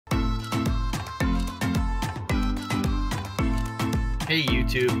Hey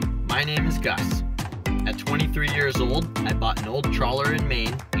YouTube, my name is Gus. At 23 years old, I bought an old trawler in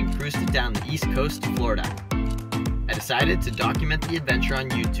Maine and cruised it down the east coast of Florida. I decided to document the adventure on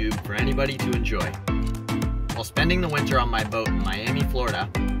YouTube for anybody to enjoy. While spending the winter on my boat in Miami, Florida,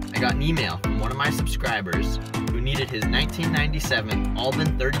 I got an email from one of my subscribers who needed his 1997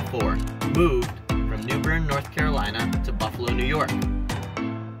 Albin 34 moved from New Bern, North Carolina to Buffalo, New York.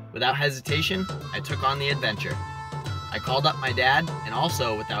 Without hesitation, I took on the adventure. I called up my dad, and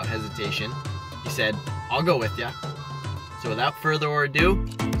also without hesitation, he said, "I'll go with ya." So without further ado,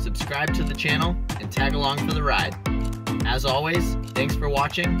 subscribe to the channel and tag along for the ride. As always, thanks for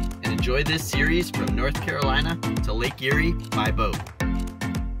watching and enjoy this series from North Carolina to Lake Erie by boat.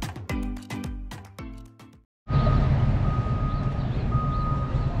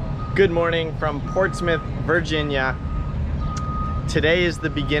 Good morning from Portsmouth, Virginia. Today is the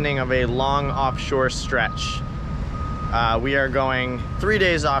beginning of a long offshore stretch. We are going 3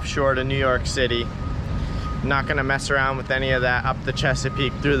 days offshore to New York City. Not gonna mess around with any of that up the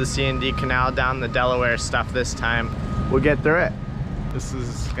Chesapeake, through the C&D Canal, down the Delaware stuff this time. We'll get through it. This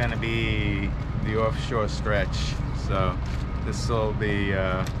is gonna be the offshore stretch, so this will be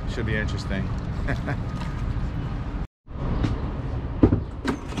should be interesting.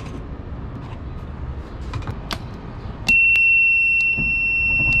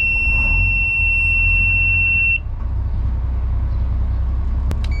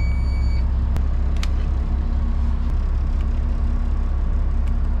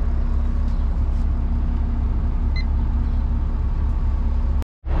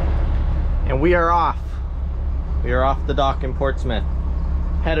 And we are off. We are off the dock in Portsmouth,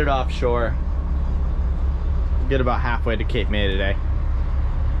 headed offshore. We'll get about halfway to Cape May today.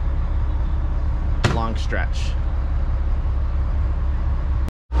 Long stretch.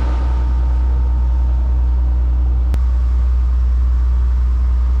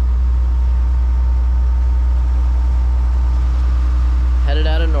 Headed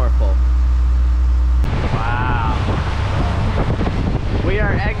out of Norfolk. Wow. We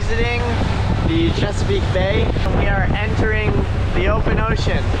are exiting the Chesapeake Bay. We are entering the open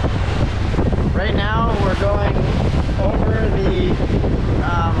ocean. Right now we're going over the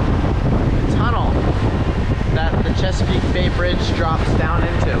tunnel that the Chesapeake Bay Bridge drops down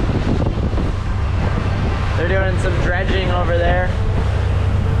into. They're doing some dredging over there.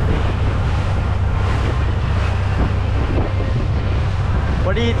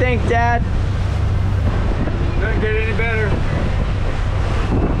 What do you think, Dad? Doesn't get any better.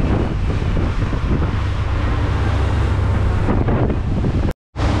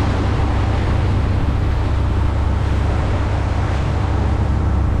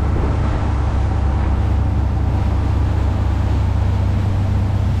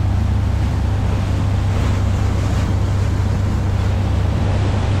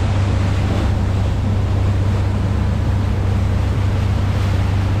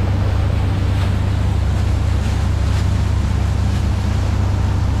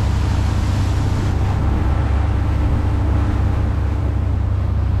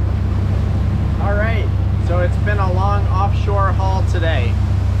 Offshore haul today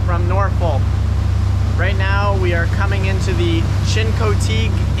from Norfolk. Right now we are coming into the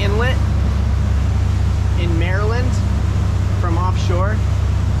Chincoteague Inlet in Maryland from offshore.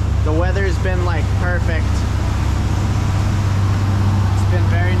 The weather's been like perfect. It's been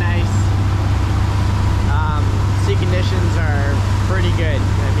very nice. Sea conditions are pretty good.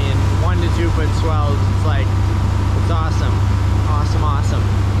 I mean, 1 to 2 foot swells. It's like, it's awesome. Awesome.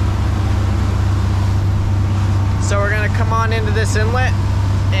 So we're gonna come on into this inlet,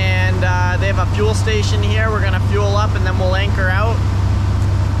 and they have a fuel station here. We're gonna fuel up and then we'll anchor out,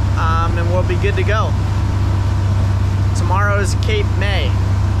 and we'll be good to go. Tomorrow's Cape May.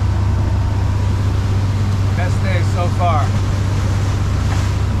 Best day so far.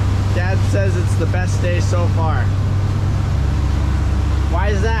 Dad says it's the best day so far. Why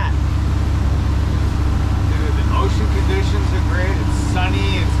is that? Dude, the ocean conditions are great. It's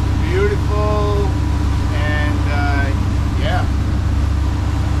sunny, it's beautiful. And yeah,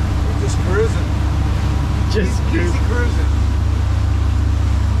 we're just cruising. Easy cruising.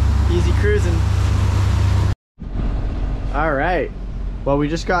 Easy cruising. All right. Well, we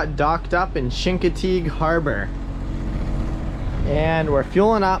just got docked up in Chincoteague Harbor, and we're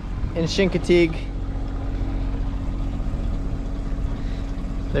fueling up in Chincoteague.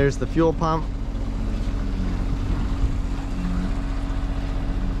 There's the fuel pump.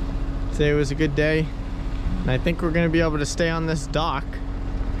 Today was a good day. And I think we're gonna be able to stay on this dock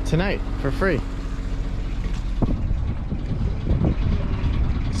tonight for free.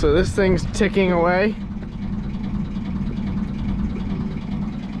 So this thing's ticking away.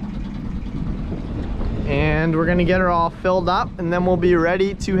 And we're gonna get her all filled up, and then we'll be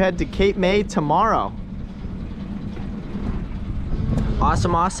ready to head to Cape May tomorrow.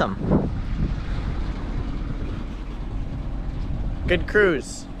 Awesome, awesome. Good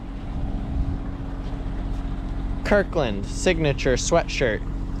cruise. Kirkland signature sweatshirt.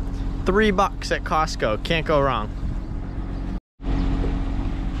 $3 at Costco, can't go wrong.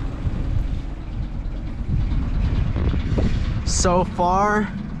 So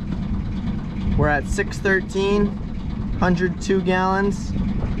far, we're at 613, 102 gallons,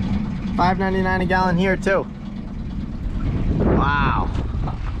 $5.99 a gallon here too. Wow.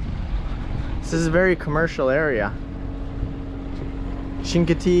 This is a very commercial area.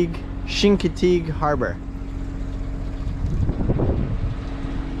 Chincoteague Harbor.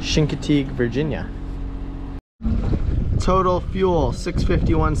 Chincoteague, Virginia. Total fuel,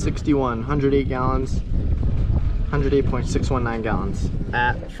 651.61, 108 gallons, 108.619 gallons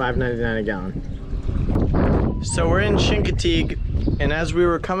at $5.99 a gallon. So we're in Chincoteague, and as we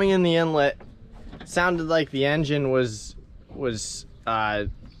were coming in the inlet, it sounded like the engine was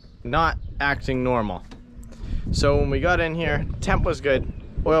not acting normal. So when we got in here, temp was good,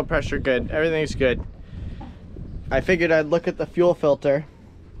 oil pressure good, everything's good. I figured I'd look at the fuel filter.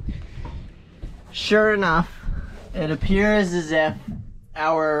 Sure enough, it appears as if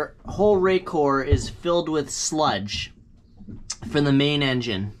our whole rake core is filled with sludge for the main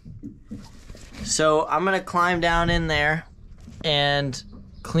engine. So I'm gonna climb down in there and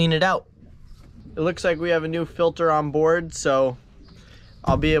clean it out. It looks like we have a new filter on board, so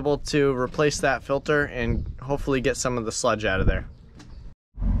I'll be able to replace that filter and hopefully get some of the sludge out of there.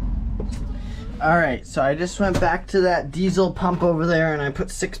 Alright, so I just went back to that diesel pump over there and I put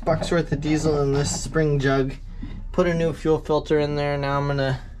 $6 worth of diesel in this spring jug. Put a new fuel filter in there. Now I'm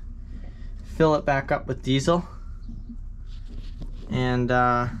gonna fill it back up with diesel. And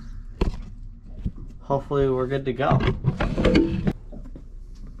hopefully we're good to go.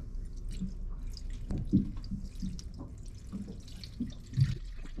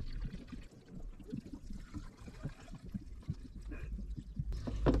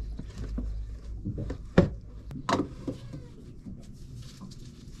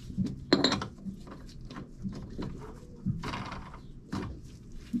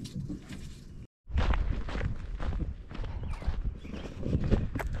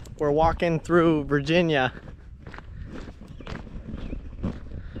 We're walking through Virginia.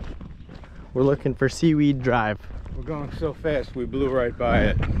 We're looking for Seaweed Drive. We're going so fast we blew right by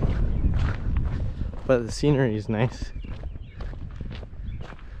it. But the scenery is nice.